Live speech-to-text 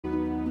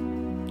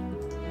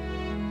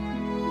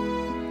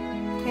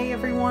Hey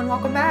everyone,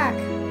 welcome back.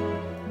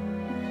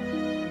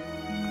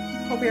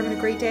 Hope you're having a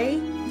great day.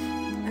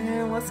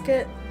 And let's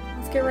get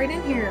right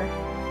in here.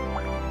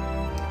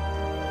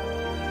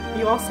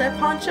 You all set,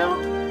 Poncho?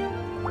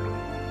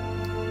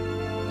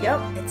 Yep,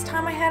 it's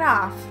time I head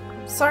off.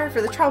 Sorry for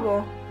the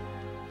trouble.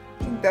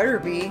 You better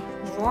be.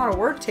 There's a lot of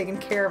work taking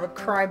care of a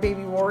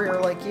crybaby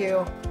warrior like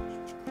you.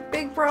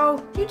 Big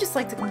bro, you just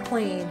like to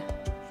complain.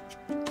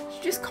 Did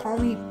you just call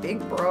me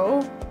big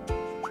bro?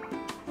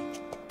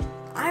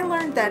 I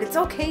learned that it's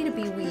okay to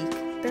be weak.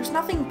 There's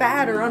nothing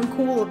bad or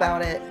uncool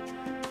about it.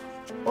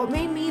 What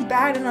made me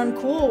bad and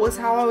uncool was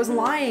how I was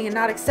lying and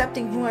not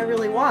accepting who I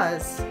really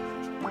was.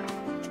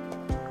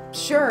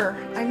 Sure,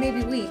 I may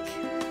be weak,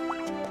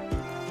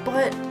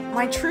 but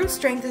my true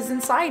strength is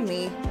inside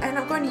me, and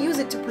I'm going to use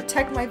it to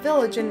protect my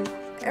village and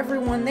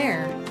everyone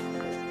there.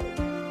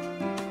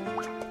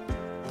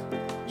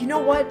 You know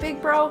what,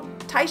 big bro?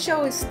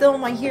 Taisho is still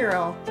my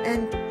hero,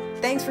 and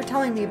thanks for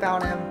telling me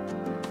about him.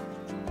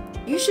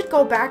 You should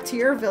go back to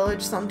your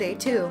village someday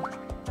too.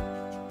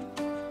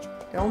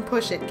 Don't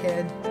push it,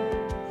 kid.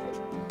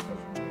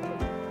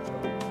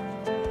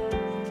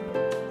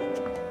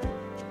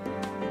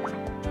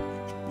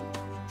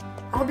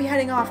 I'll be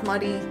heading off,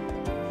 Muddy.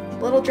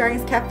 Little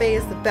Dragon's Cafe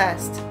is the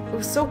best. It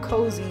was so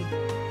cozy.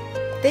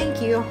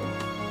 Thank you.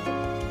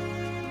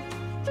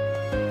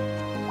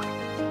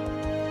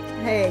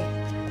 Hey,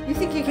 you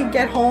think you can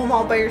get home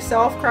all by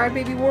yourself,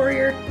 crybaby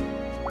warrior?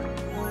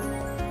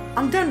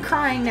 I'm done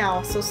crying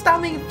now, so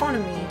stop making fun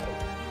of me.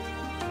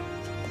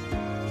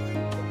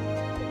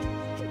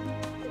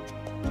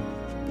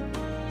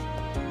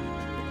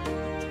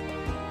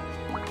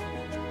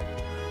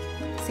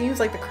 Seems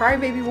like the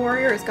crybaby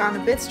warrior has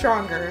gotten a bit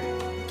stronger.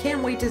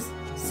 Can't wait to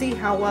see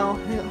how well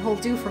he'll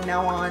do from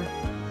now on.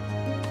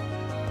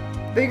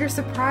 Bigger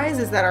surprise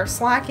is that our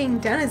slacking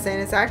denizen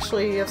is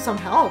actually of some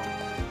help.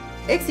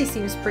 Ixie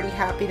seems pretty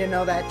happy to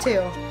know that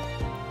too.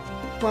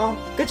 Well,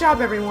 good job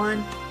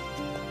everyone.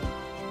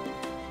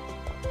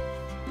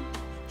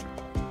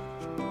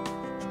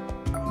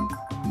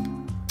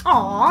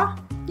 Aww!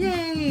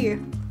 Yay!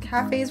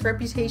 Cafe's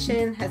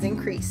reputation has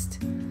increased.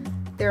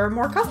 There are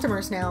more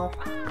customers now.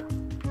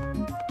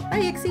 Hi,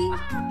 Ixie!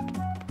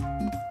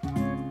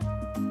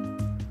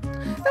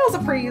 That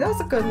was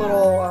a good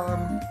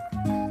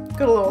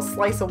little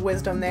slice of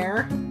wisdom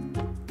there.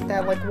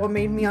 That, like, what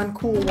made me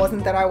uncool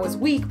wasn't that I was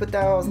weak, but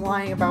that I was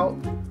lying about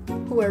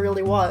who I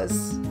really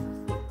was.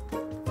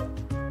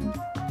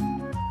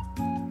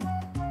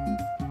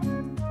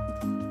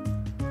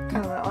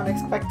 Kind of an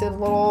unexpected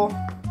little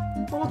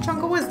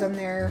chunk of wisdom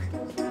there.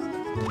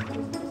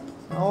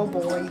 Oh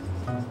boy.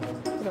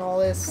 Look at all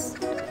this.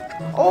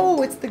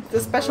 Oh, it's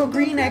the special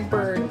green egg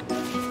bird.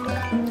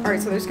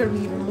 Alright, so there's gonna be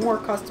even more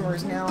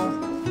customers now.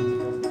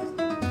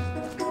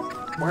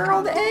 Where are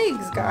all the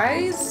eggs,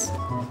 guys?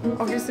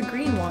 Oh, here's the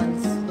green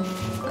ones.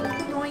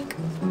 Yoink.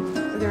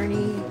 Are there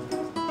any...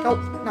 Nope,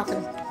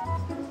 nothing.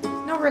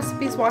 No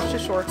recipes washed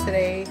ashore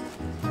today.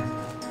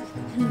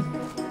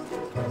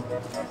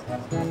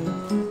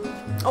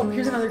 Oh,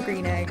 here's another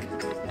green egg.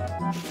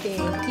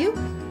 Thank you.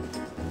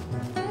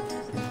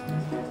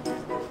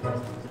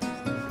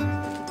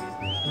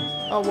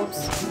 Oh,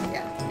 whoops.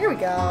 Yeah, here we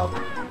go.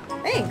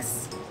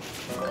 Thanks.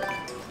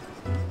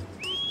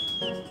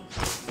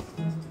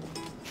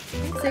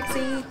 Thanks,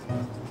 Ixie.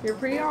 You're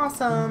pretty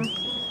awesome.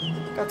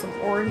 Got some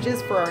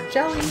oranges for our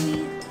jelly.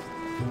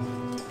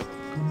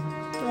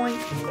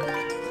 Boink.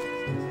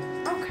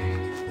 Okay.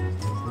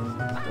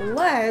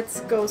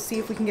 Let's go see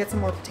if we can get some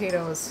more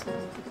potatoes.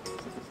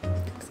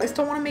 I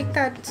still want to make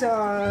that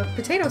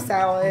potato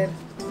salad.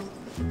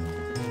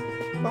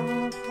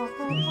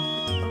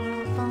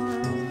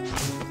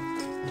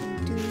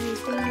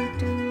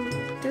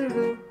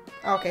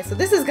 Okay, so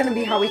this is going to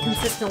be how we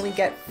consistently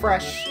get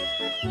fresh.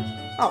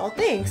 Oh,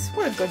 thanks.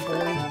 What a good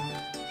boy.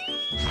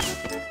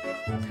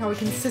 How we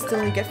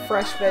consistently get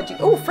fresh veggie.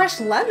 Oh, fresh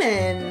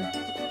lemon. I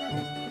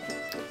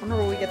wonder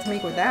what we get to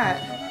make with that.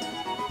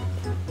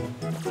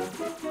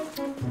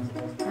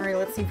 Alright,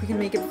 let's see if we can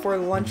make it before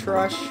the lunch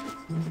rush.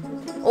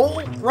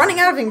 Oh, running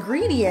out of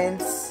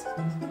ingredients!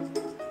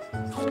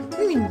 What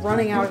do you mean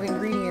running out of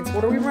ingredients?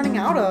 What are we running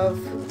out of?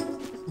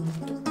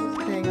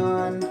 Hang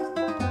on.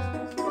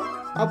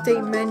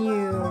 Update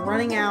menu.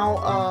 Running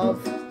out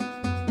of...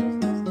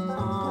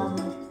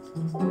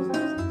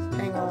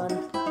 hang on.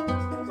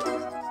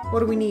 What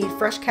do we need?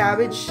 Fresh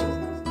cabbage?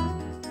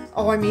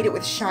 Oh, I made it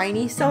with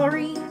shiny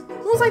celery?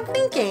 What was I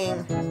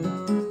thinking?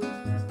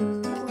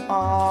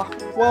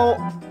 Well...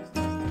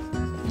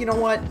 You know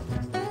what?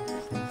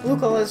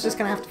 Luca is just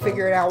gonna have to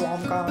figure it out while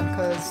I'm gone,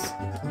 because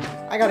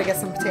I gotta get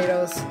some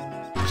potatoes.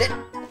 Shit!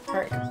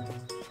 Alright.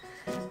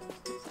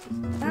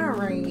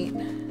 Alright.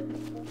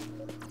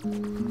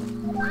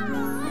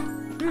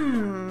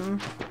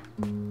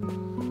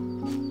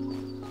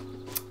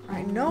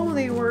 I know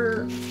they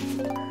were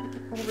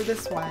over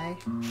this way.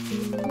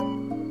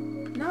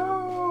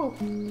 No!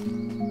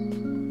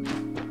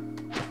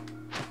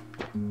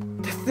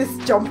 This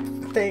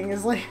jump thing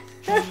is like...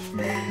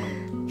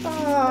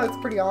 Oh, it's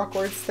pretty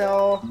awkward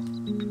still.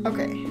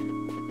 Okay.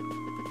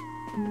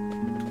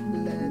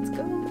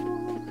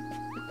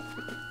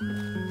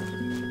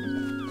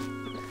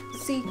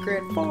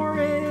 secret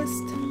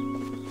forest.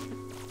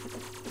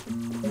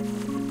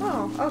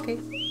 Oh, okay.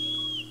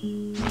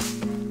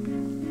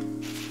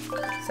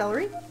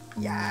 Celery?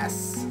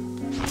 Yes.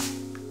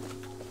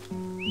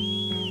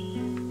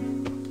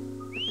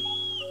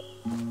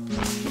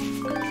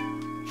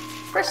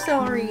 Fresh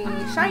celery,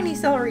 shiny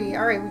celery.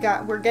 All right,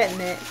 we're getting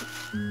it.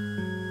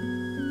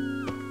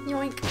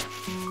 Yoink.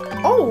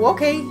 Oh,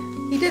 okay.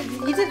 He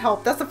did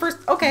help. That's the first.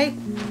 Okay.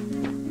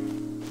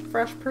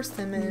 Fresh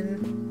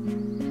persimmon.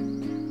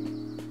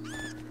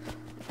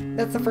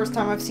 That's the first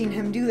time I've seen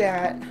him do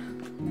that.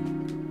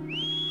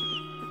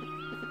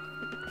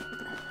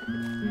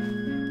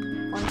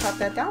 Want to chop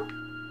that down?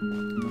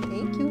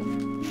 Thank you.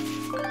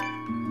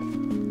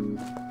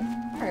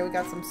 All right, we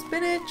got some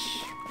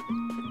spinach.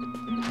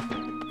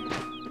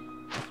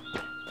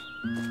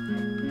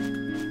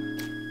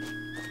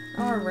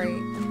 All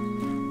right.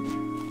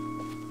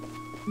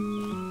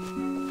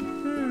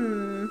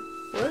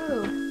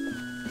 Whoa.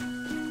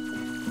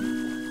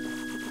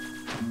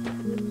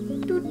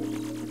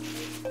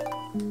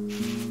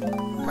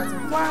 Got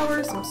some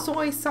flour, some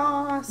soy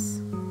sauce.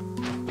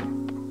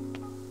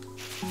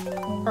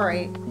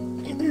 Alright.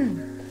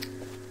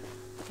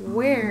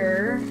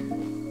 Where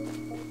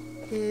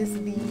is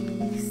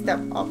the step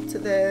up to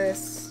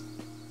this?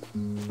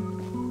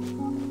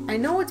 I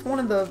know it's one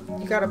of the...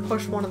 You gotta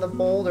push one of the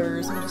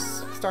boulders. I'm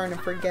just starting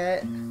to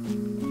forget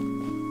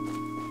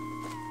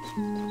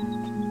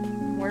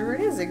where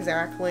it is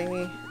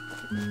exactly.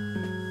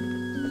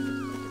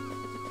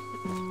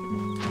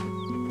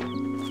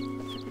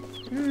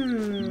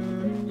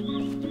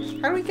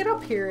 How do we get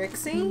up here,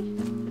 Ixie?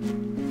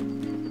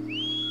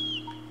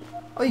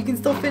 Oh, you can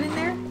still fit in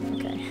there?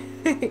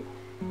 Okay.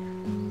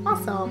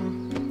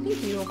 Awesome.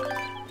 Thank you.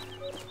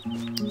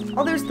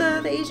 Oh, there's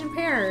the Asian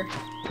pear.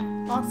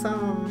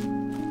 Awesome.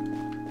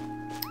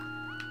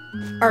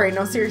 Alright,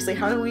 no, seriously,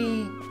 how do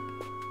we...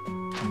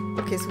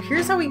 Okay, so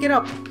here's how we get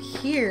up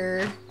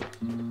here.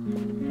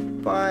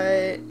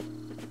 But...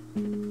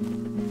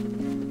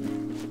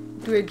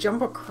 Do I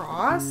jump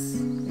across?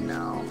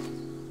 No.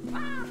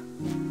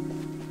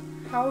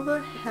 How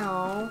the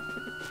hell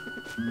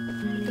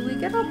do we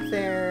get up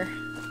there?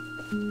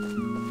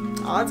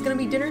 Oh, it's gonna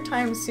be dinner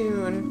time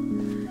soon.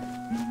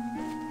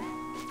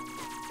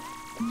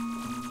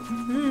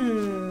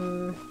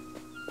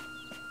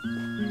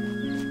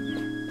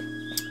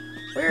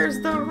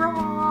 Where's the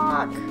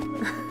rock?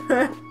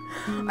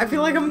 I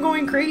feel like I'm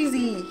going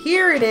crazy.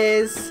 Here it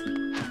is.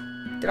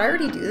 Did I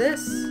already do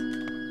this?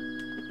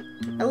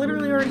 I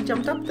literally already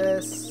jumped up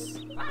this.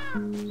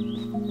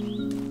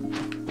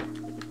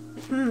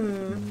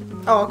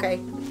 Oh, okay.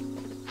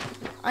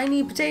 I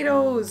need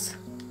potatoes.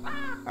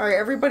 Alright,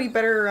 everybody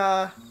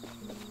better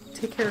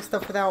take care of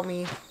stuff without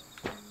me.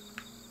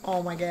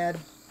 Oh my god.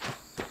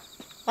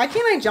 Why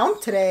can't I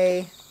jump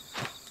today?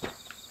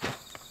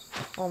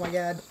 Oh my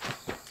god.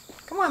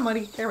 Come on,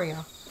 Muddy. There we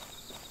go.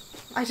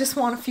 I just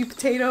want a few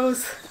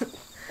potatoes.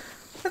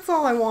 That's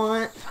all I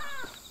want.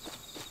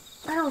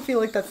 I don't feel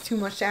like that's too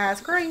much to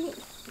ask, right?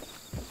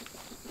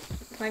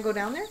 Can I go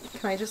down there?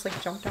 Can I just, like,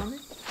 jump down there?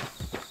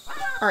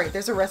 Alright,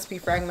 there's a recipe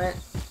fragment.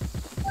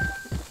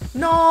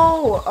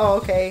 No! Oh,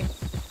 okay.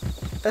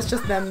 That's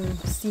just them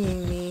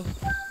seeing me.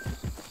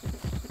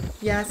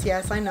 Yes,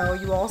 yes, I know.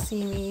 You all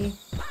see me.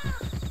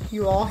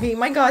 You all hate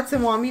my guts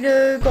and want me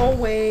to go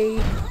away.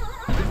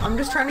 I'm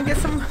just trying to get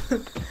some...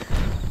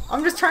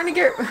 I'm just trying to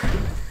get...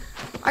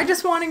 I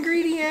just want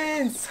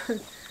ingredients.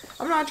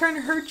 I'm not trying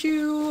to hurt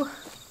you.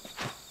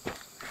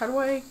 How do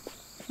I...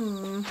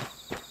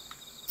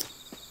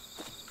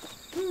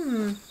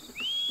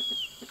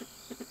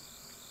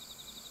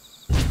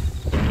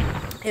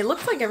 It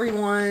looks like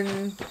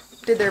everyone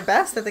did their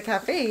best at the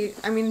cafe.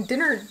 I mean,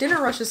 dinner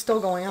rush is still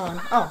going on.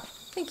 Oh,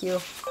 thank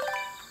you.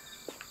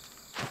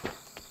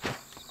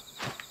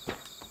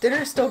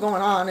 Dinner's still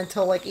going on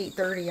until like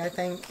 8:30, I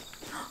think.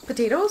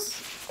 Potatoes?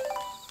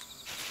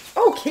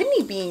 Oh,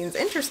 kidney beans.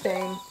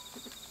 Interesting.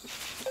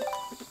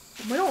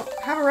 We don't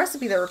have a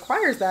recipe that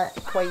requires that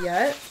quite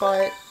yet,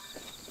 but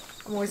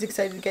I'm always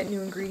excited to get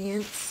new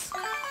ingredients.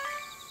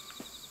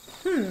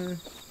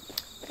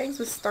 Eggs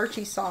with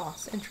starchy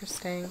sauce.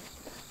 Interesting.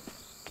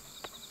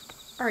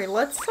 Alright,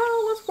 let's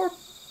warp.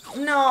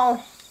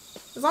 No.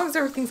 As long as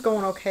everything's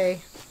going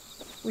okay,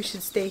 we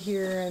should stay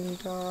here and,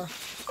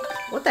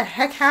 what the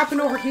heck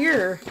happened over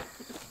here?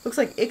 Looks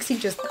like Ixie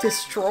just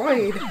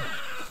destroyed.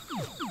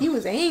 He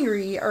was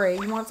angry. Alright,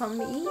 you want something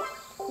to eat?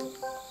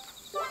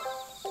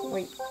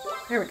 Wait,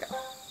 there we go.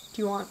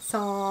 Do you want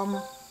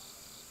some...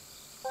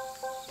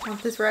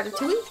 Want this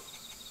ratatouille?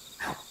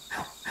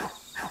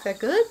 Is that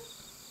good?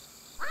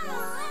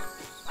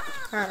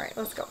 Alright,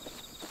 let's go.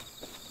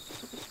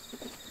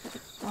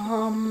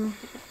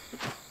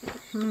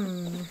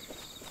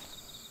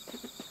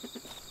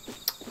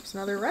 There's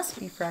another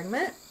recipe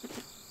fragment.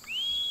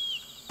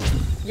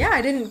 Yeah,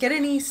 I didn't get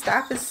any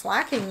staff is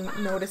slacking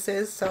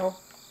notices, so...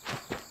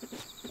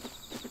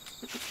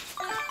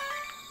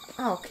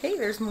 Okay,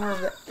 there's more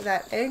of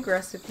that egg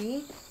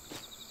recipe.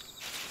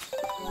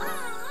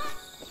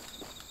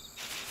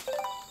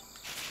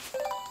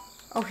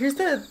 Oh,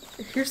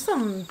 here's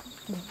some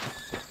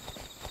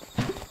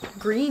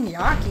green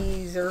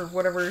yakis or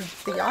whatever,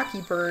 the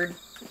yaki bird.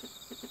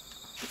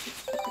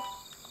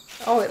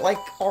 Oh, it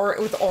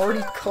was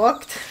already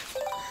cooked.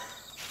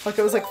 Like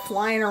it was like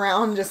flying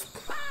around just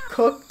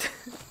cooked.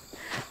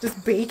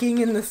 Just baking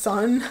in the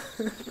sun.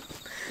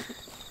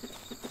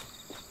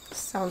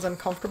 Sounds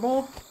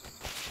uncomfortable.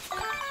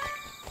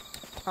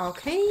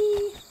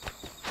 Okay.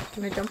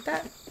 Can I jump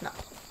that? No.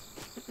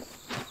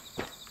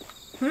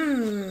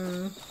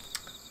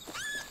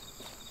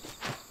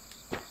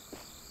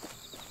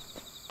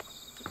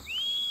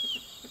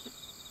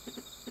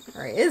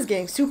 Alright, it is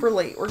getting super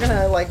late. We're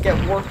gonna, like,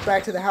 get warped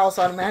back to the house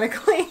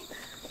automatically.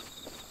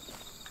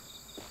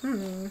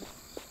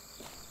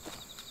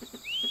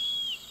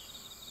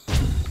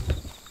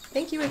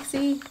 Thank you,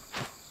 Ixie.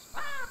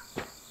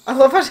 I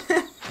love how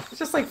it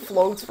just, like,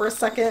 floats for a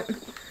second.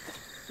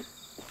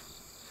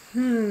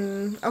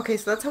 Okay,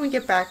 so that's how we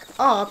get back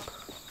up.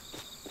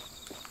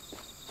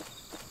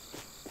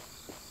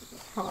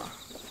 Huh.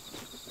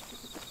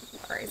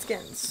 Alright, it's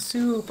getting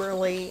super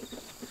late.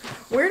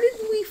 Where did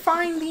we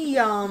find the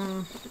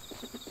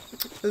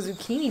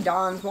zucchini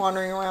dons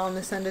wandering around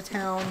this end of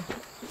town?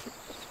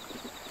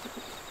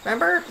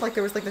 Remember? Like,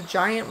 there was, like, the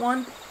giant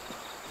one?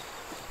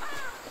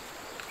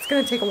 It's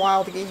gonna take a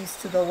while to get used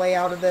to the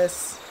layout of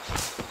this.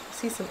 I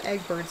see some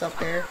egg birds up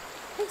there.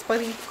 Thanks,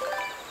 buddy.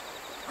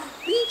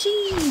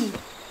 Lychee!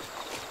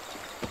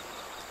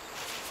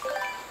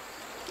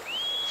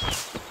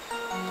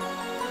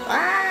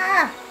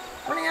 Ah!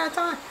 Running out of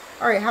time.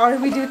 Alright, how did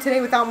we do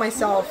today without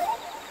myself?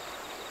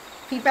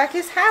 Feedback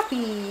is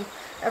happy.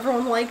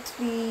 Everyone liked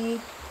the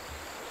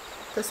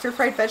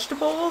stir-fried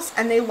vegetables,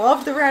 and they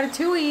loved the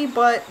ratatouille,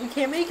 but we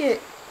can't make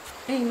it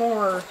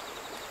anymore.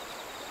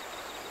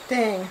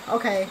 Dang.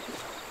 Okay.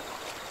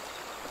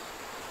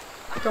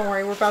 Don't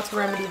worry, we're about to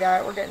remedy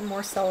that. We're getting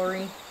more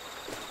celery.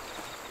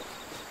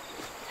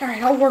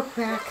 Alright, I'll work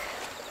back.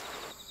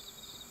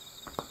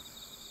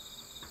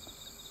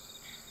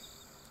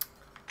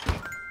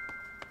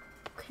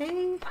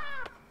 Okay.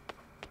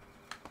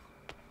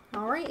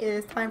 Alright, it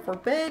is time for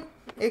bed.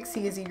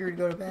 Ixie is eager to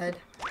go to bed.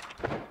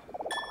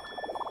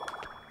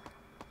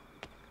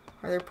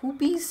 Are there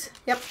poopies?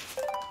 Yep.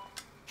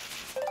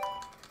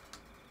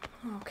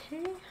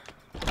 Okay.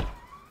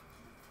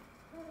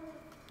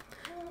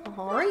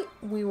 Alright,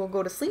 we will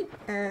go to sleep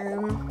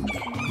and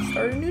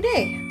start a new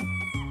day.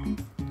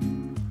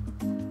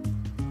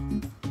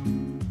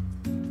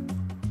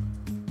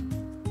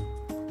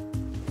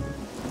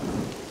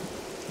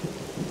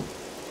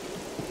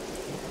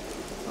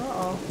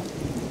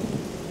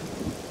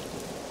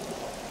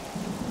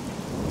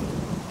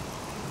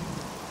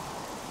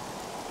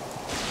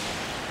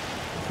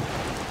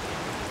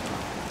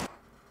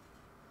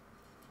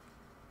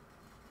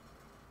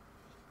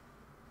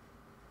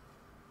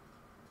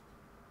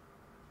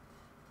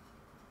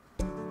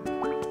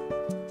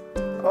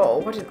 Oh,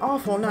 what an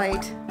awful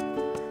night.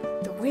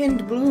 The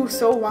wind blew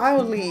so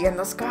wildly, and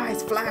the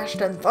skies flashed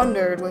and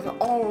thundered with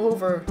all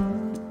over.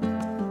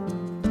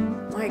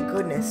 My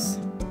goodness.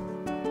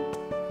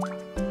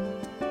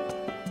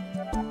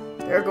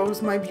 There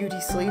goes my beauty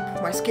sleep.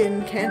 My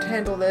skin can't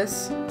handle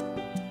this.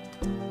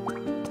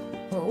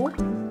 Oh?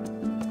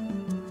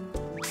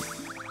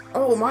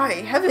 Oh my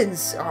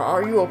heavens!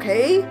 Are you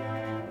okay?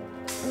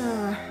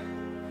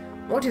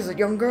 What is a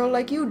young girl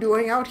like you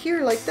doing out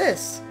here like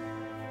this?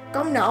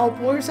 Come now,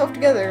 pull yourself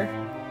together.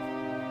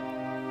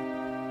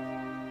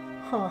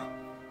 Huh.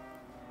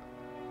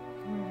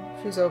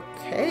 She's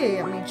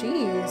okay, I mean,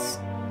 jeez.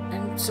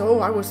 And so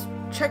I was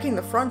checking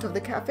the front of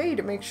the cafe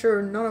to make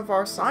sure none of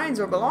our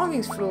signs or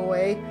belongings flew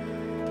away.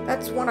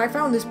 That's when I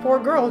found this poor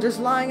girl just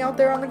lying out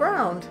there on the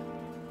ground.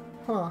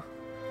 Huh.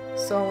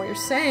 So what you're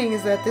saying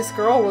is that this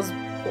girl was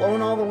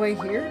blown all the way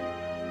here?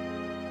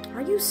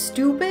 Are you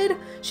stupid?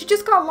 She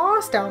just got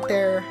lost out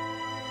there.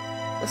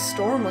 The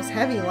storm was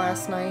heavy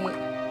last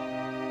night.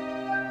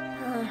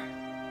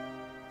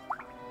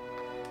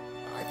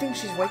 I think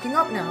she's waking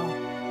up now.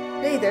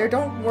 Hey there,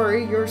 don't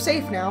worry, you're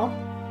safe now.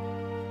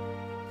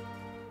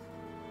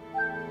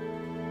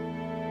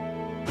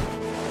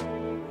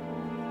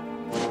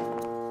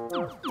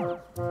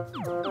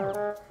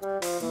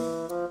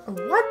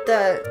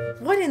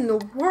 What in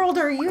the world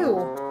are you?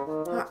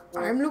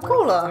 I'm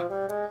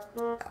Lucola.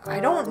 I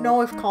don't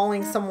know if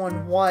calling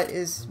someone what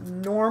is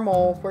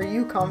normal where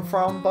you come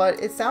from, but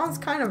it sounds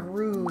kind of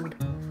rude.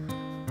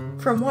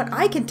 From what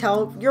I can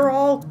tell, you're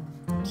all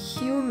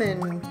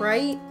human,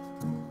 right?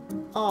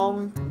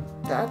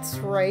 That's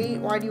right.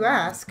 Why do you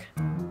ask?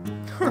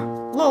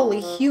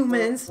 Lowly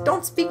humans,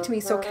 don't speak to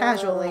me so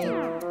casually.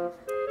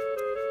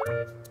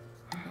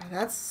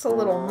 That's a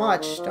little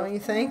much, don't you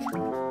think?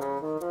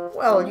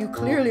 Well, you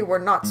clearly were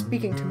not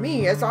speaking to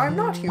me, as I'm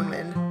not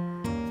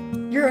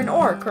human. You're an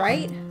orc,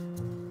 right?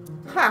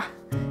 Ha!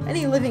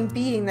 Any living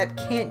being that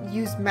can't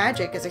use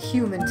magic is a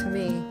human to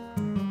me.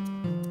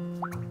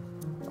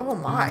 Oh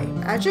my,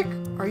 magic?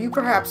 Are you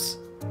perhaps...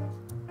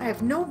 I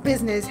have no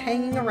business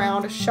hanging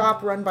around a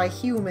shop run by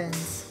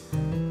humans.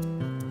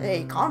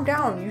 Hey, calm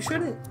down, you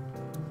shouldn't...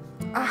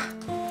 Ah.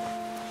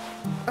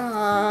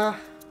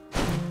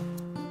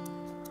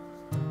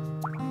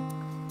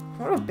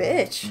 What a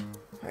bitch.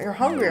 You're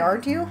hungry,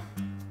 aren't you?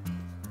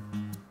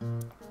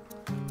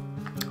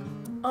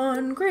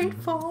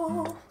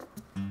 Ungrateful.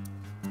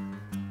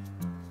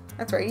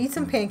 That's right, eat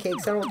some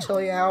pancakes, that'll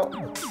chill you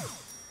out.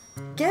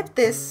 Get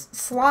this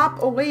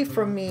slop away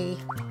from me.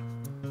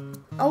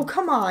 Oh,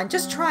 come on,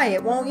 just try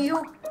it, won't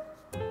you?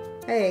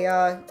 Hey,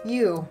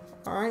 you.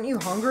 Aren't you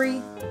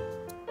hungry?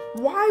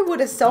 Why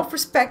would a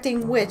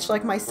self-respecting witch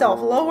like myself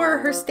lower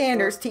her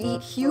standards to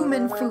eat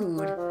human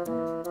food?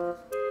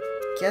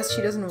 Guess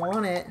she doesn't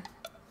want it.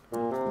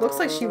 Looks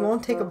like she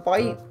won't take a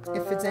bite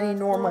if it's any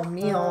normal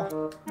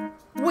meal.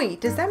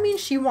 Wait, does that mean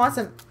she wants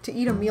to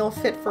eat a meal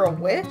fit for a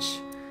witch?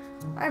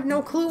 I have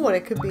no clue what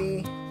it could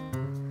be.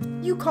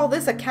 You call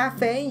this a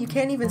cafe? You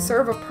can't even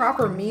serve a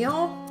proper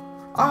meal?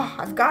 Ah,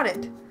 I've got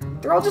it.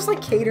 They're all just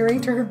like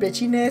catering to her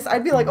bitchiness.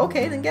 I'd be like,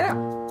 okay, then get out.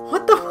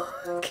 What the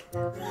fuck?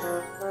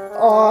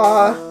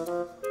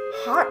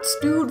 Hot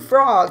stewed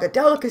frog, a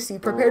delicacy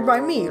prepared by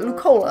me,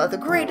 Lucola, the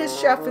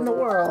greatest chef in the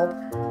world.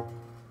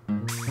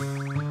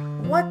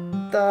 What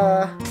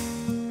the?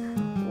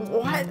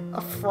 What?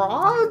 A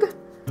frog?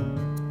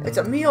 It's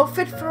a meal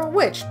fit for a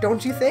witch,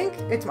 don't you think?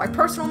 It's my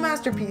personal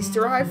masterpiece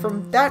derived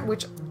from that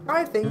which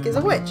I think is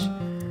a witch.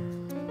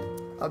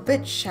 A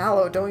bit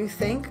shallow, don't you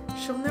think?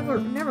 She'll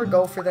never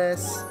go for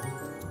this.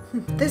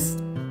 This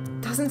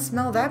doesn't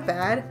smell that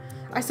bad.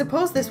 I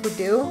suppose this would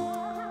do.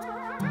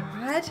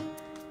 What?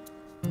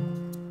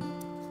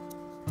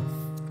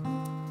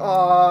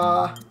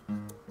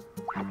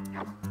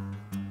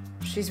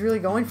 She's really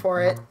going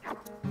for it.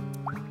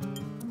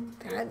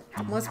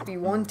 That must be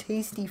one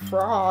tasty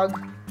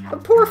frog. The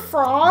poor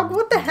frog!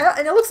 What the hell?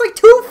 And it looks like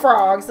two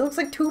frogs! It looks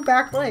like two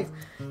back legs.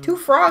 Two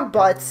frog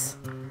butts.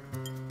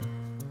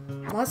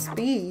 Must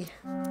be.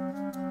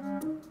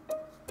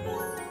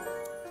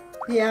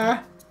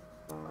 Yeah.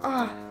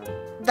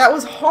 That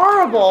was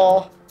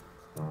horrible!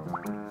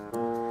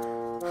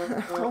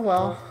 Oh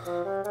well.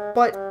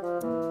 But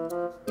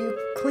you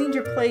cleaned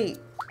your plate.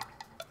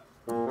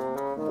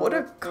 What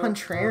a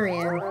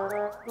contrarian.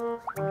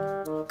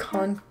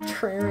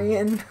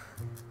 Contrarian.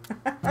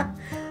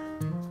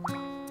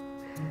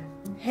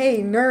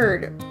 Hey,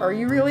 nerd, are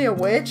you really a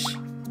witch?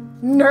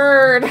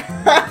 Nerd!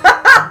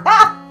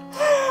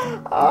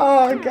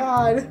 Oh,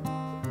 God.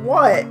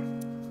 What?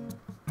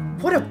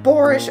 What a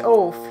boorish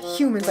oaf.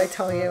 Humans, I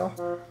tell you.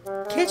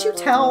 Can't you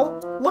tell?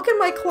 Look at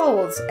my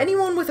clothes.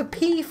 Anyone with a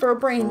pea for a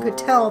brain could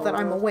tell that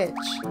I'm a witch.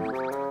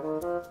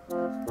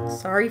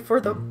 Sorry for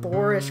the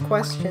boorish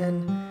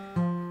question.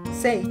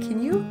 Say,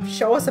 can you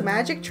show us a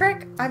magic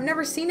trick? I've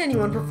never seen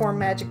anyone perform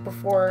magic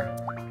before.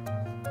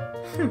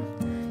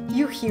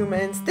 You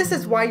humans, this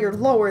is why you're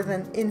lower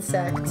than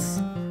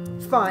insects.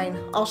 Fine,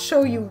 I'll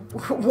show you.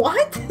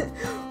 What?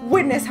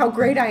 Witness how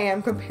great I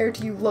am compared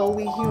to you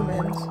lowly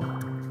humans.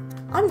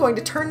 I'm going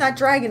to turn that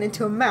dragon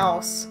into a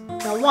mouse.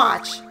 Now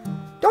watch.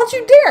 Don't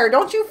you dare!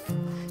 Don't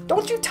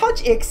you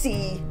touch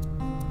Ixie!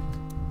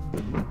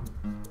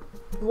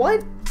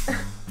 What?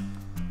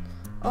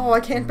 Oh, I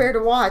can't bear to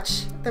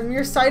watch. The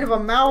mere sight of a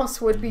mouse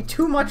would be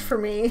too much for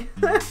me.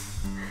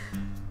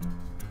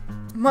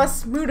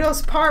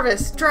 Musmudos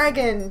parvis,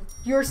 dragon,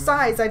 your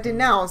size I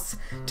denounce.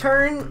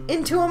 Turn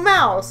into a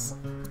mouse.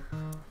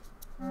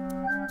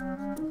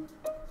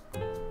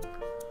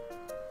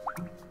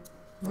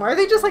 Why are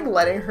they just like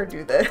letting her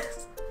do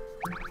this?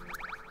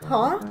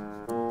 Huh?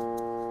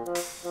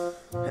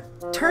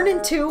 Turn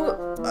into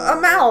a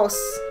mouse.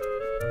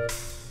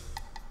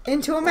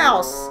 Into a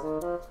mouse.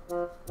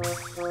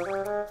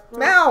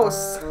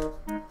 Mouse.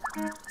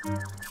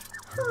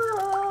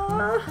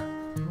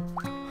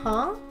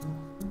 Huh?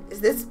 Is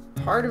this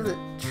part of the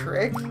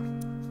trick?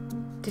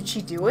 Did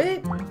she do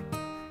it?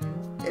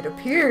 It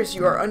appears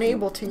you are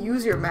unable to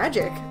use your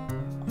magic.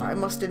 I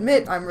must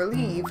admit I'm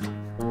relieved.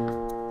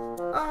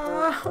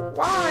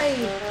 Why?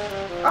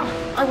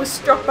 I was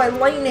struck by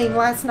lightning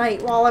last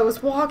night while I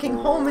was walking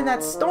home in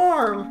that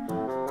storm.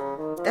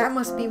 That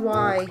must be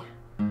why.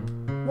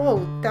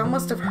 Whoa, that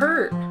must have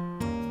hurt.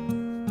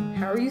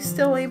 How are you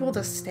still able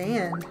to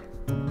stand?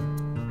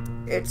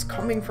 It's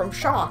coming from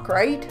shock,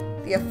 right?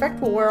 The effect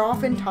will wear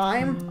off in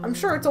time. I'm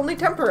sure it's only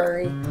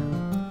temporary.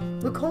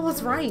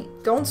 Lucola's right.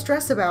 Don't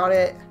stress about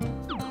it.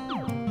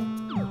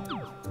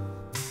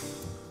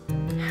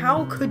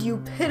 How could you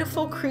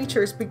pitiful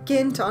creatures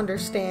begin to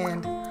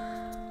understand?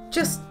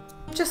 Just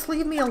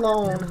leave me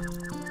alone.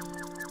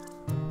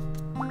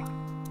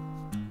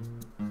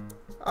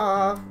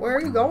 Where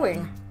are you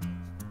going?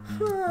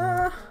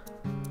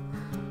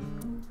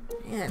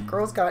 Man,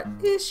 girl's got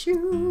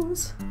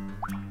issues.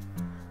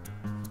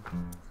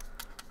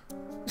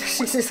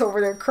 She's just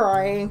over there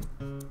crying.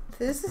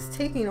 This is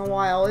taking a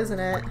while, isn't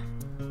it?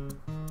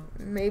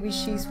 Maybe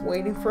she's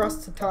waiting for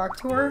us to talk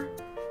to her?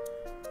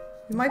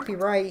 You might be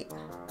right.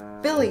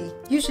 Billy,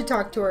 you should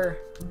talk to her.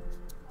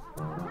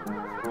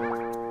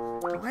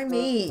 Why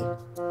me?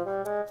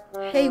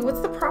 Hey,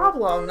 what's the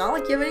problem? Not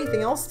like you have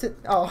anything else to...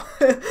 Oh,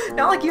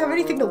 not like you have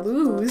anything to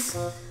lose.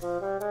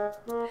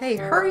 Hey,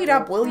 hurry it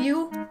up, will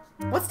you?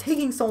 What's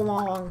taking so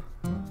long?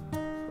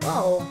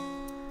 Whoa.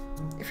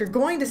 If you're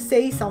going to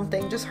say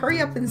something, just hurry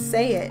up and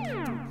say it.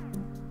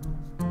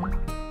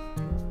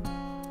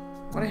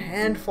 What a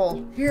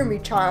handful. Hear me,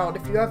 child.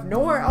 If you have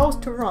nowhere else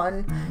to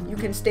run, you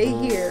can stay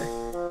here.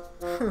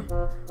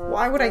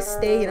 Why would I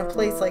stay in a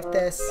place like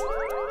this?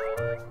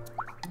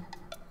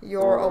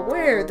 You're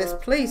aware this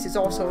place is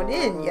also an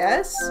inn,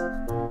 yes?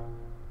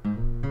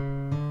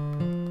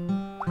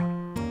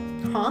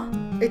 Huh?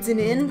 It's an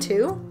inn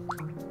too?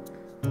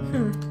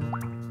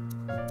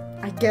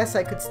 I guess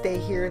I could stay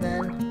here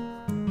then.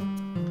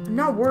 I'm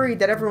not worried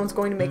that everyone's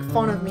going to make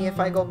fun of me if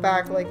I go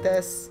back like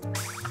this.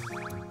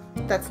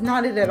 That's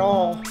not it at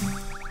all.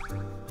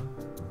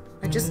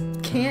 I just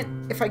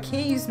can't, if I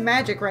can't use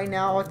magic right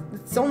now,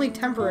 it's only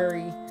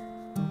temporary.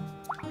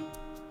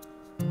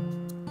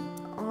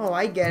 Oh,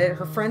 I get it.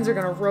 Her friends are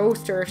gonna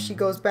roast her if she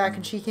goes back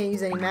and she can't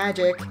use any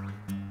magic.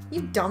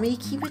 You dummy,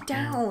 keep it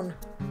down.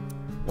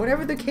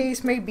 Whatever the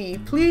case may be,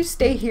 please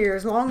stay here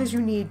as long as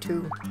you need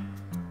to.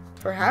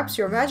 Perhaps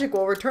your magic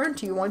will return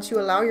to you once you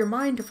allow your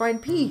mind to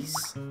find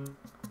peace.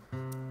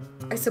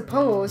 I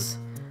suppose.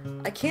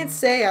 I can't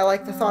say I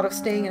like the thought of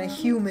staying in a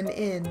human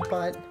inn,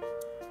 but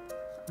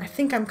I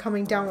think I'm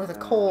coming down with a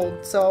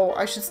cold, so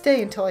I should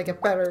stay until I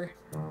get better.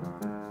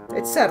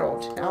 It's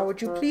settled. Now,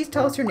 would you please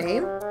tell us your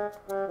name?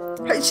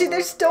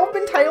 They've still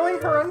been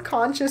titling her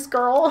unconscious,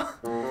 girl.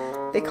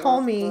 They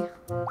call me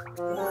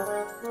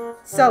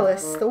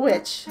Celis, the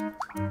witch.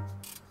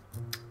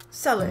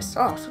 Celis.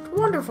 Oh, such a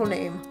wonderful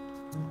name.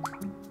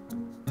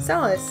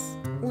 Celis,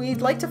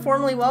 we'd like to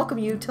formally welcome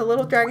you to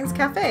Little Dragon's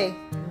Cafe.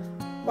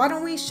 Why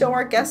don't we show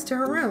our guest to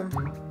her room?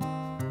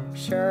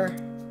 Sure.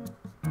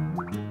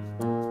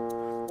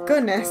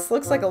 Goodness,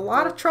 looks like a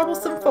lot of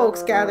troublesome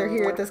folks gather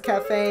here at this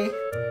cafe.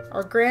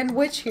 Our Grand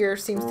Witch here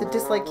seems to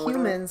dislike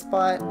humans,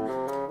 but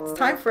it's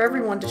time for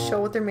everyone to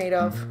show what they're made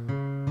of.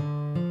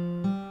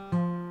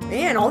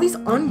 Man, all these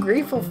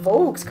ungrateful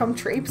folks come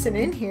traipsing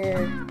in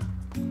here.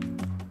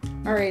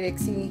 Alright,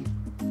 Ixie.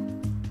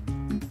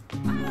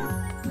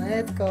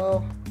 Let's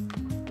go.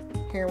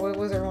 Here, what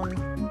was our one?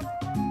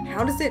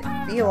 How does it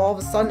feel all of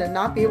a sudden to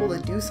not be able to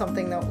do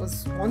something that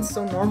was once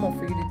so normal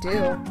for you to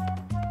do?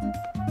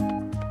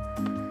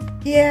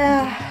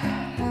 Yeah.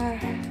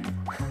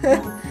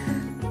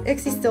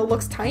 Ixie still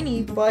looks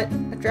tiny, but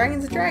a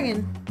dragon's a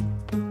dragon.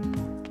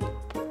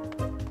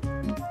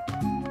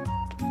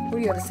 What do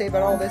you have to say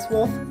about all this,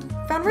 Wolf?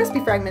 Found a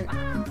recipe fragment.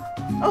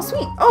 Oh,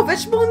 sweet. Oh,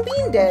 vegetable and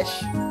bean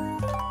dish.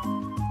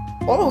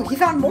 Oh, he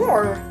found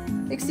more.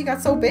 Ixie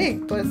got so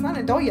big, but it's not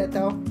an adult yet,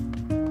 though.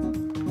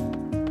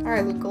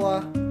 Alright,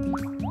 Lucilla.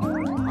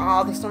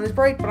 Ah, the sun is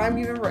bright, but I'm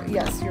even bright.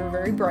 Yes, you're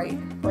very bright.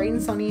 Bright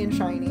and sunny and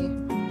shiny.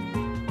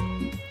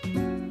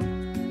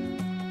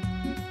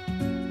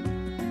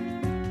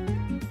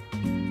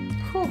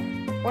 Whew,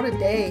 what a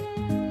day.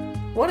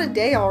 What a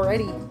day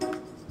already.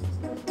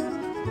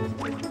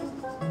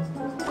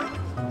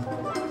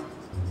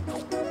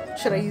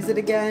 Should I use it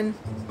again?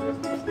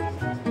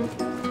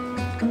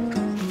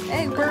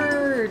 Egg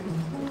bird!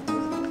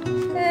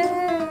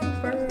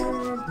 Egg bird!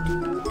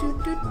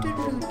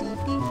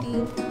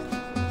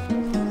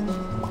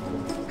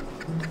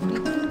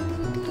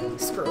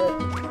 Screw it.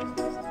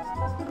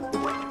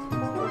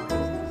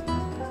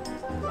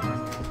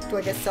 Do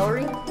I get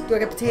celery? Do I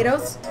get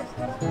potatoes?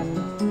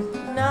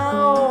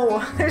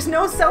 No! There's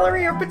no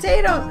celery or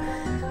potatoes!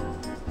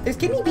 There's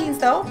kidney beans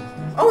though.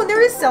 Oh, and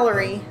there is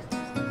celery.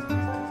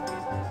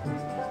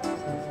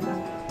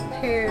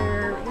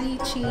 Pear,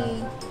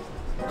 lychee.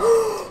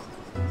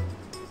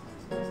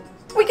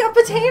 We got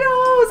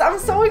potatoes! I'm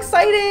so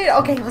excited!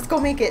 Okay, let's go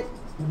make it.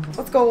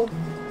 Let's go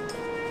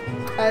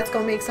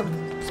make some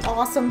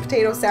awesome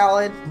potato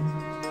salad.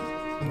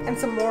 And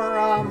some more,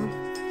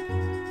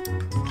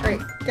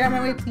 Alright, get out of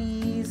my way,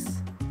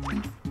 please.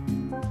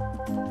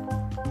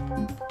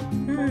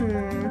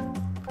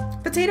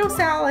 Potato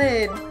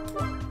salad!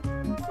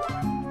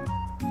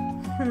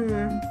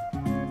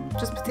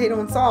 Just potato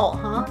and salt,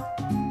 huh?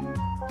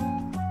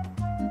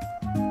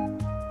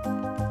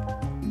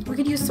 We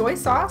could use soy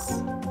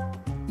sauce.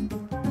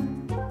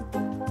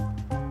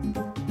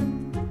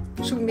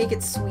 Should we make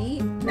it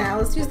sweet? Nah,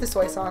 let's use the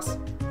soy sauce.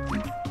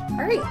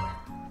 Alright.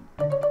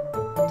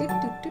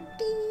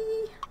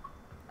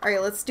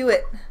 Alright, let's do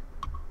it.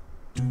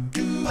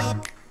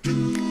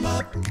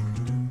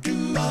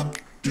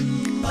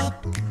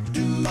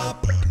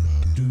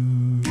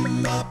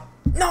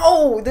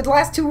 No! The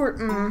last two were...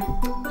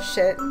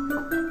 shit.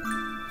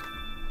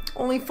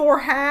 Only 4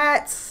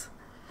 hats!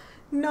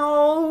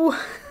 No!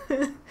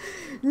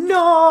 No!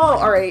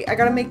 Alright, I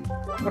gotta make...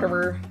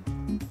 whatever.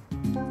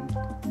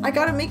 I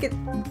gotta make it...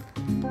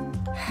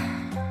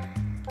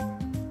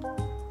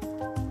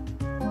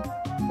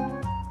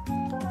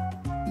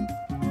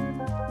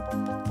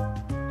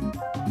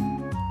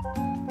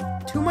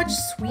 Too much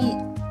sweet.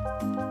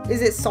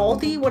 Is it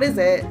salty? What is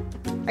it?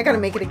 I gotta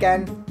make it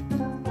again.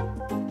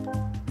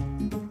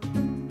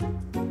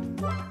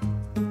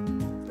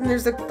 And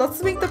there's a...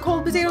 let's make the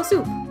cold potato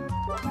soup.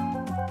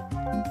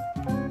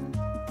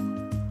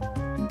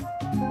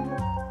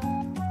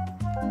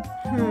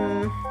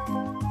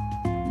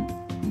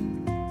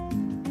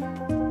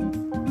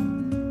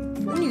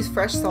 use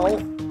fresh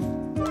salt.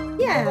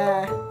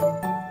 Yeah.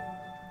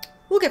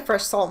 We'll get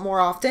fresh salt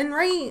more often,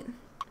 right?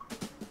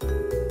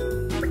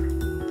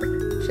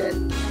 Shit.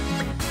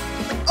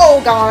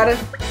 Oh god.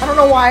 I don't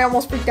know why I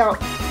almost freaked out.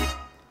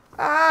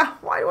 Ah,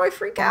 why do I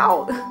freak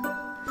out?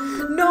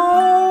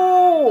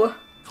 No!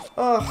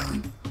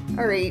 Ugh.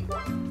 Alright.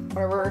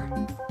 Whatever.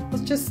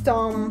 Let's just,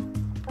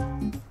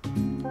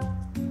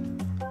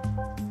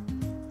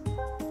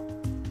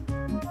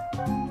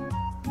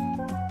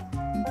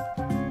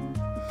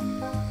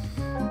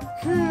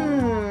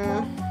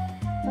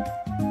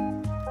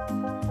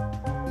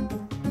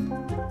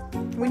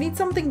 we need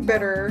something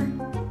better.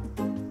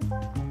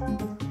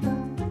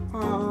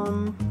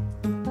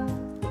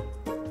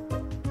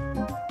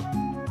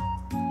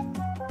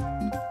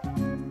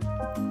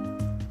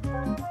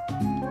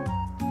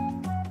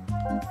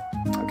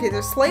 Okay,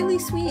 there's slightly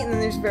sweet and then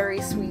there's very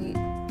sweet.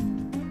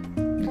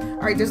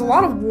 Alright, there's a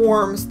lot of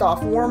warm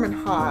stuff, warm and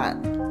hot.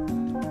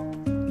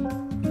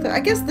 I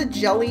guess the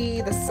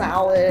jelly, the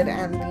salad,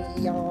 and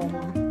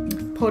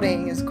the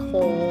pudding is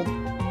cold.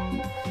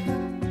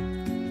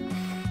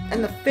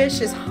 And the fish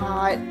is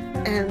hot,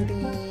 and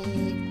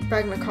the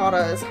bagna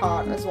cotta is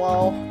hot as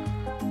well.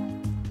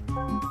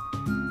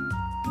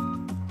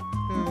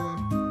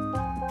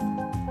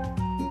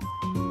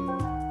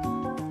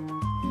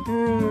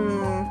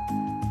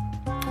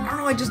 I don't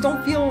know, I just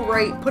don't feel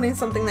right putting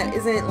something that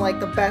isn't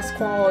like the best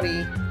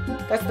quality.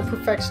 That's the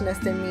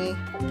perfectionist in me.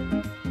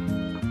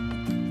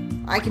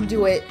 I can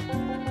do it.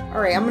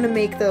 Alright, I'm gonna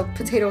make the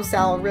potato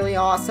salad really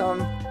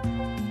awesome.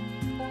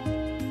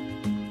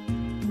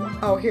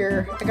 Oh,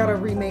 here. I gotta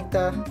remake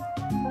the...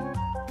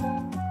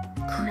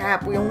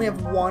 Crap, we only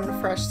have one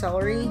fresh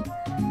celery.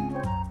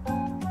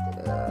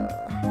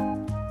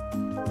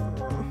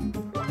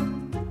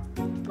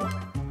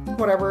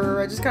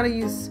 Whatever, I just gotta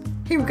use...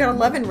 Hey, we've got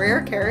 11 rare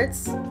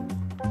carrots.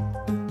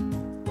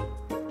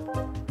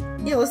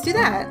 Yeah, let's do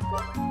that.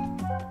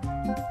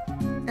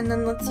 And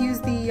then let's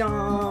use the,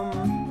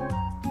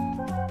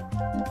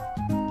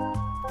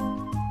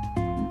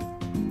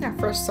 yeah,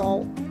 fresh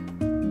salt.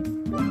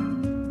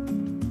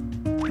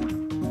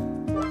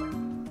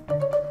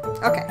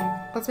 Okay,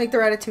 let's make the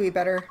ratatouille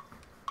better.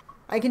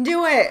 I can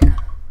do it!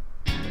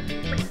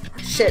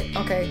 Shit,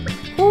 okay.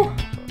 Whew.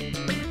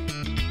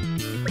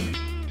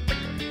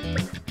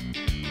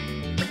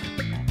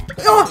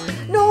 Oh,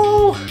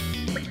 no!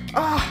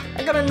 Ah,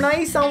 I got a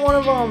nice on one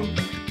of them.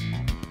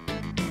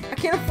 I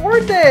can't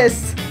afford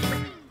this!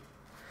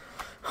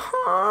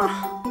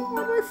 Why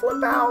do I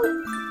flip out?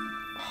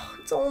 Oh,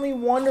 it's only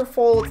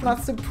wonderful, it's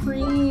not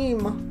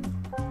supreme.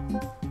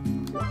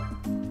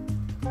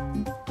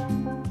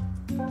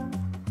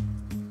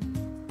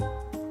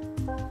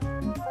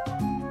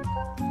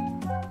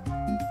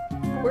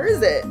 Where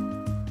is it?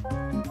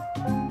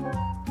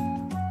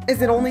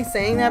 Is it only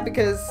saying that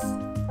because...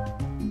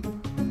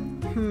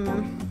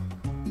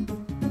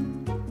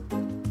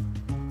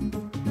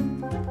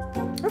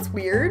 That's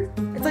weird.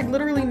 It's like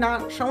literally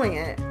not showing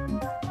it.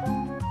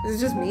 Is it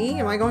just me?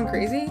 Am I going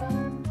crazy?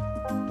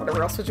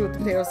 Whatever, I'll switch it with the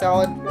potato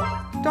salad.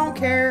 Don't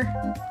care.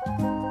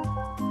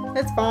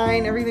 It's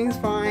fine. Everything's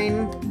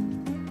fine.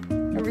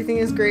 Everything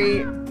is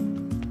great.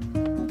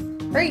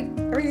 Right.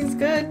 Everything's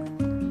good.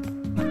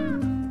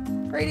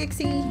 Right,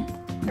 Ixie?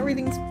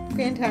 Everything's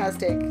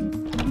fantastic.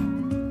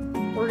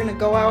 We're gonna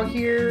go out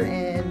here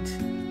and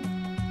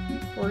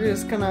we're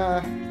just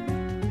gonna...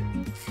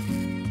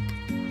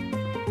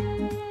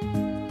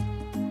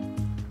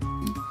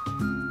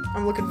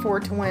 I'm looking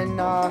forward to when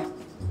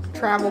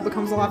travel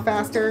becomes a lot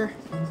faster.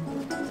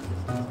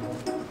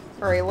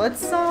 Alright,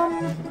 let's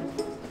Alright,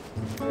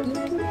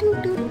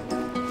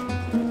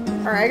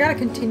 I gotta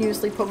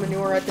continuously put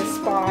manure at this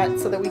spot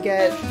so that we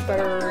get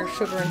better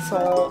sugar and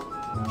salt.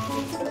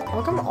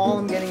 How come all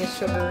I'm getting is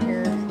sugar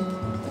here?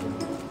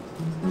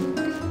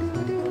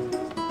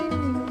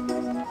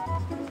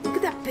 Look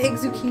at that big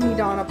zucchini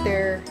don up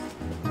there.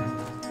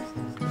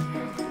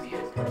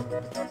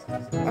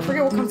 I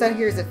forget what comes out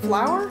here. Is it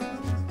flour? I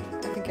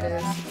think it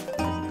is.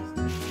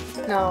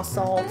 No,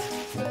 salt.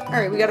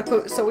 Alright, we gotta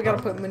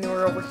put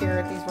manure over here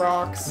at these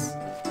rocks.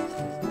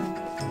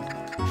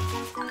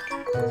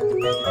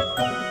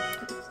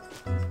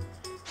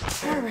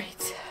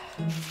 Alright.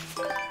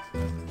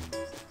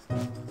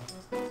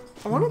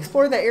 I want to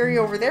explore that area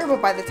over there,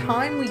 but by the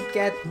time we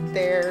get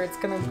there, it's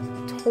gonna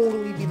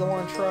totally be the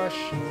lunch rush.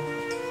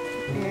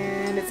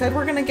 And it said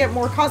we're gonna get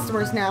more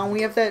customers now.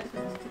 We have that...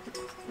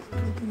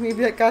 We've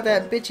got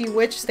that bitchy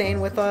witch staying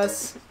with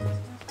us.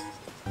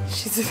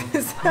 She's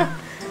just... like,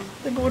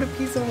 what a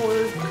piece of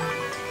work.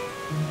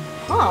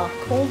 Huh.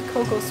 Cold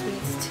cocoa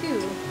sweets,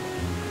 too.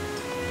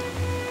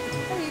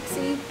 Hi,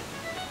 Ixie.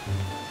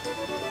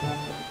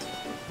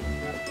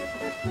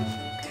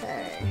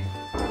 Okay.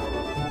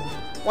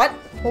 What?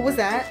 What was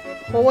that?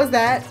 What was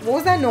that? What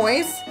was that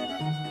noise?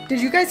 Did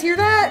you guys hear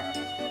that?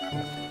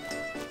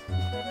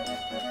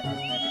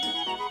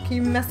 Can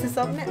you mess this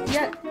up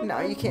yet? No,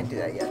 you can't do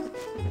that yet.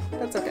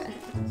 That's okay.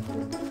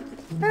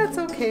 That's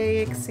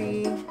okay,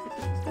 Ixie.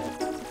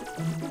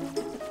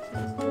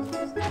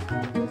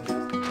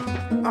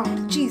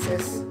 Oh,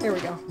 Jesus. There we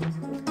go.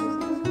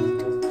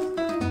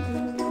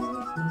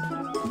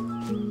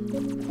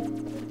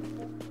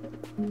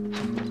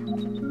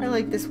 I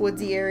like this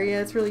woodsy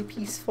area. It's really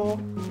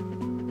peaceful.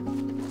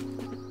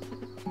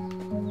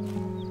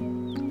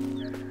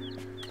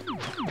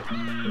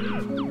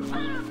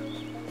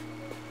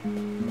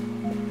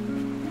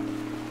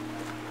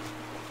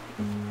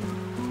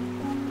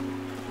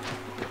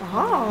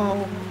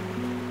 Oh.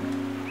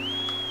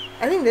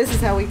 I think this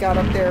is how we got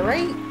up there,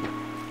 right?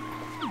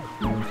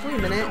 Wait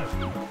a minute.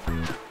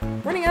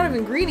 Running out of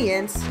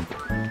ingredients.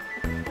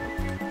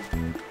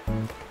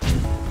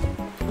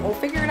 We'll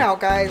figure it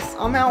out, guys.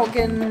 I'm out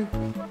getting...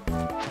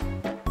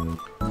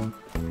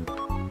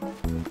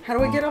 How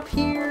do I get up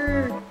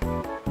here?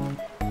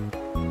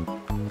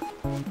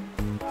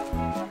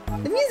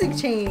 The music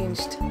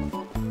changed.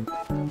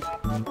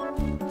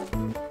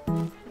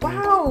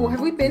 Wow, have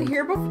we been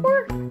here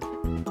before?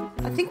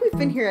 I think we've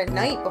been here at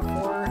night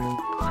before.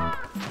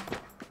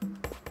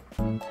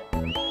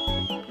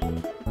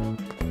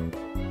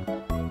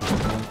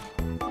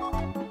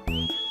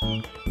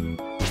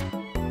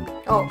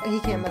 Oh, he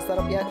can't mess that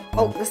up yet.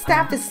 Oh, the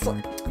staff is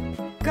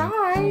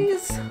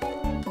guys!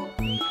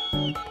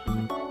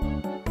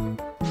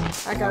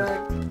 I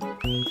gotta...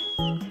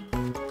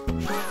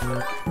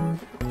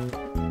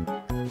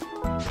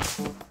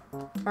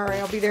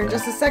 Alright, I'll be there in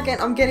just a second.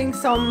 I'm getting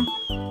some...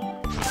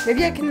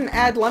 Maybe I can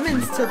add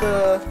lemons to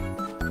the...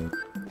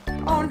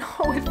 Oh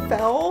no, it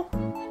fell.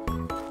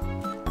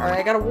 Alright,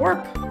 I gotta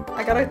warp.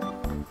 I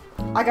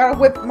gotta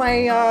whip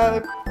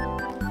my,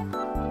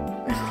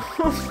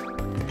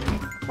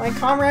 my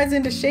comrades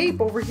into shape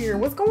over here.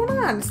 What's going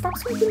on? Stop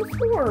sweeping the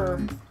floor.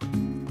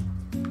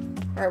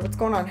 Alright, what's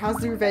going on?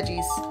 How's your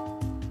veggies?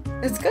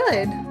 It's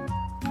good.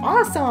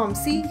 Awesome.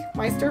 See,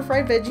 my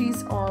stir-fried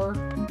veggies are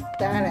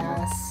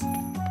badass.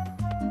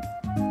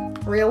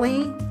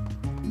 Really?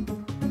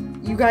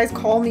 You guys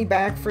call me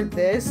back for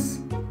this?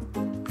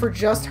 For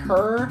just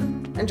her?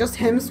 And just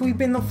him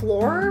sweeping the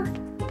floor?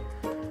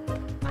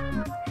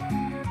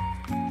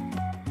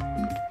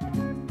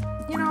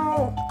 You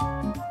know...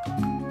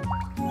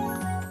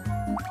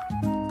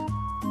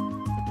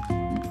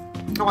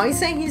 Oh, he's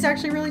saying he's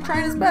actually really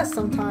trying his best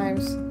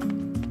sometimes.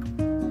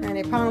 And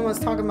Epona was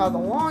talking about the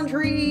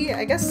laundry.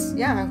 I guess,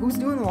 yeah, who's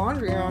doing the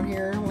laundry around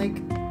here?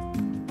 Like...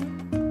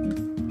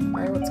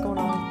 Alright, what's going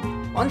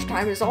on?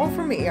 Lunchtime is all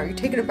for me. Are you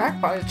taken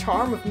aback by the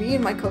charm of me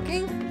and my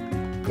cooking?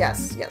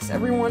 Yes, yes,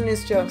 everyone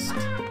is just...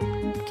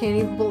 Can't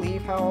even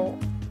believe how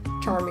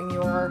charming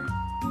you are.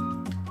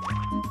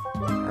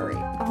 Alright,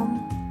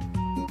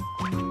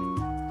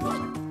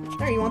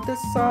 There, you want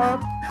this,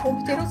 cold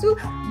potato soup?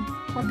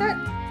 Want that?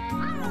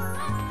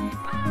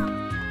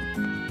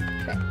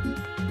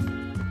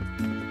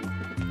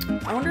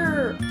 I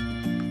wonder...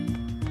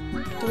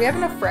 Do we have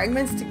enough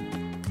fragments to...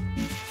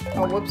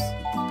 Oh, whoops.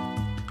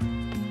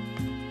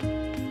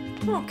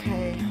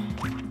 Okay.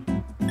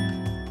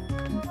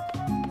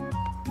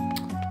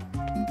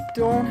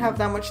 Don't have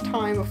that much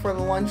time before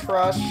the lunch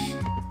rush.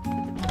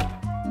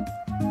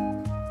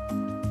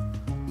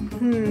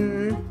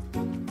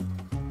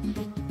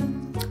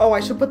 Oh,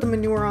 I should put the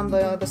manure on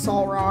the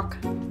salt rock.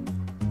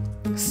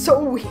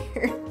 So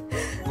weird.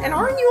 And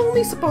aren't you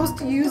only supposed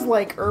to use,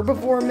 like,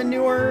 herbivore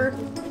manure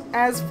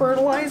as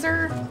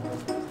fertilizer?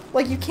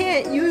 Like, you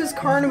can't use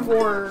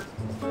carnivore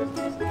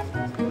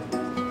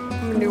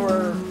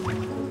manure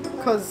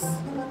because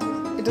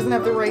it doesn't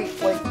have the right,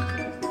 like,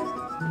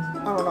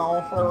 I don't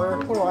know, whatever.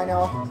 What do I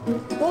know?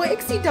 Well,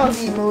 Ixie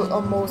does eat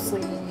a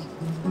mostly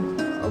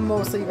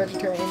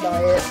vegetarian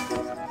diet,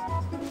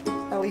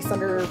 at least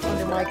under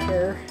my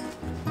care.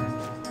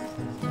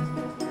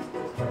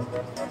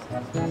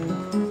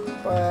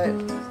 But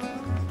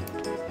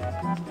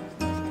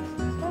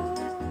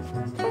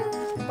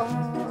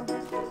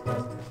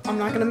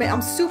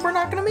I'm super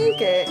not gonna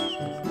make it.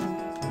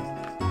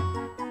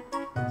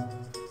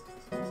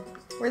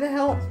 Where the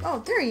hell? Oh,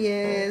 there he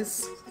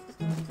is.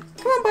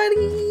 Come on,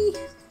 buddy.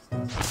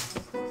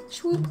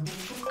 Swoop.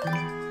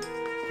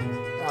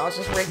 No, it's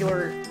just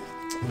regular.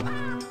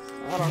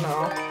 I don't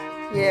know.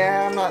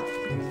 Yeah, I'm not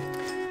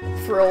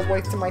thrilled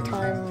wasting my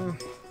time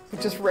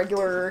with just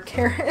regular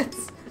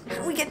carrots. How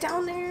do we get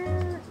down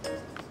there?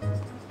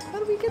 How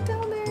do we get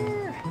down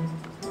there?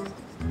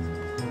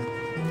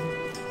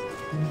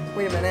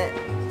 Wait a minute.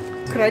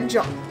 Could I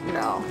jump?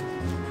 No.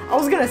 I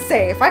was gonna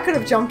say, if I could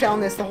have jumped down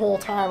this the whole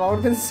time, I would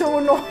have been so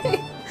annoyed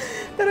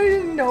that I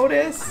didn't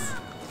notice.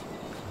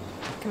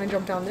 Can I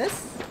jump down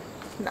this?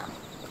 No.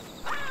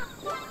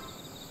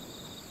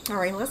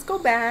 Alright, let's go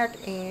back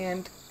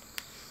and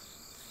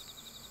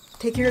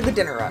take care of the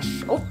dinner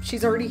rush. Oh,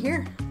 she's already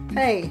here.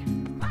 Hey.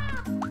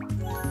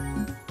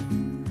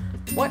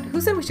 What?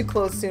 Who said we should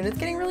close soon? It's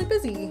getting really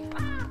busy.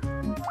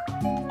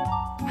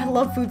 I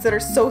love foods that are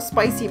so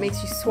spicy it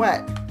makes you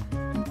sweat.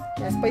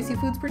 Yeah, spicy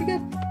food's pretty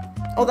good.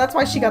 Oh, that's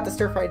why she got the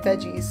stir-fried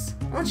veggies.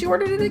 Oh, and she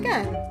ordered it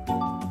again.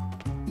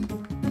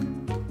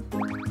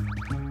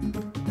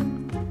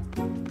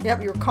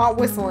 Yep, you were caught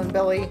whistling,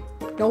 Billy.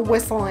 No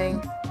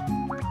whistling.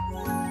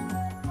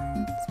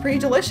 This pretty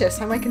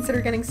delicious. I might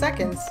consider getting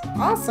seconds.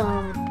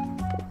 Awesome.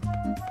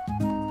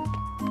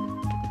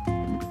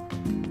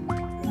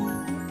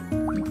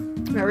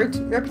 My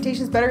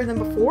reputation's better than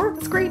before?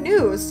 That's great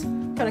news.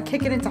 I'm gonna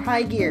kick it into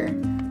high gear.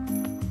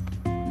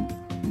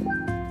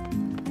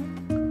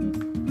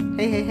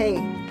 Hey, hey, hey.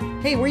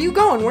 Hey, where you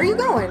going? Where you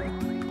going?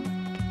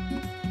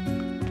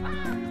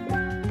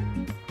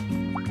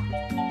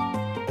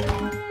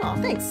 Oh,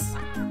 thanks.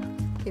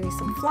 Give me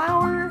some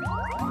flour.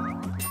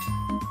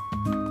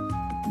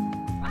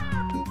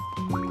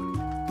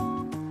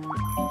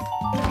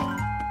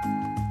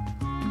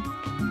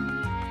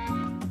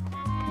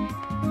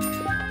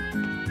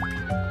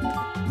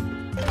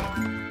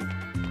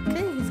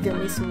 Okay, he's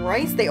giving me some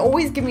rice. They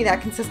always give me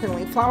that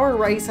consistently. Flour,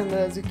 rice, and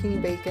the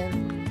zucchini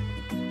bacon.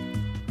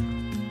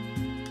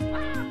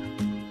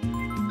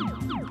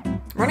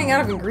 Running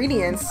out of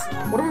ingredients.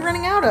 What are we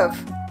running out of?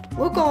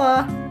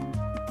 Lucola.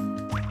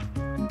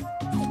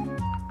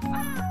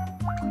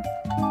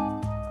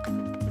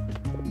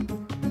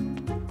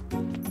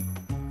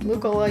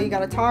 Lucola, you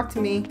gotta talk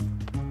to me.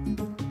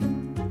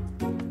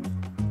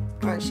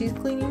 Alright, she's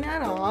cleaning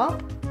that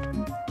up.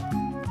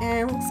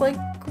 And looks like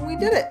we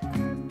did it.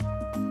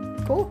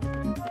 Cool.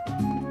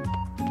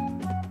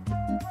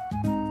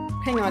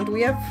 Hang on, do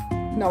we have...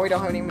 No, we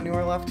don't have any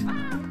manure left.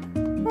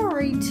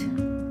 Alright.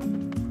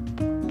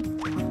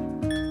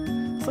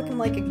 It's looking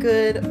like a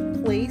good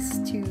place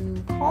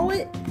to call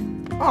it.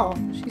 Oh,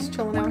 she's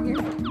chilling out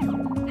here.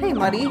 Hey,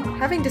 Muddy.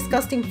 Having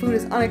disgusting food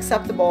is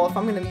unacceptable if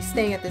I'm gonna be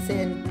staying at this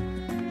inn.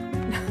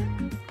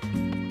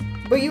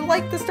 But you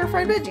like the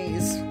stir-fried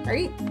veggies,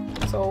 right?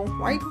 So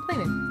why are you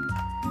complaining?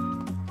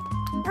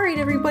 Alright,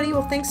 everybody.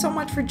 Well, thanks so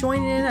much for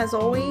joining in, as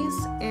always.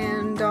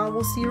 And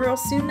we'll see you real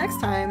soon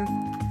next time.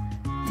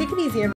 Take it easy, everybody.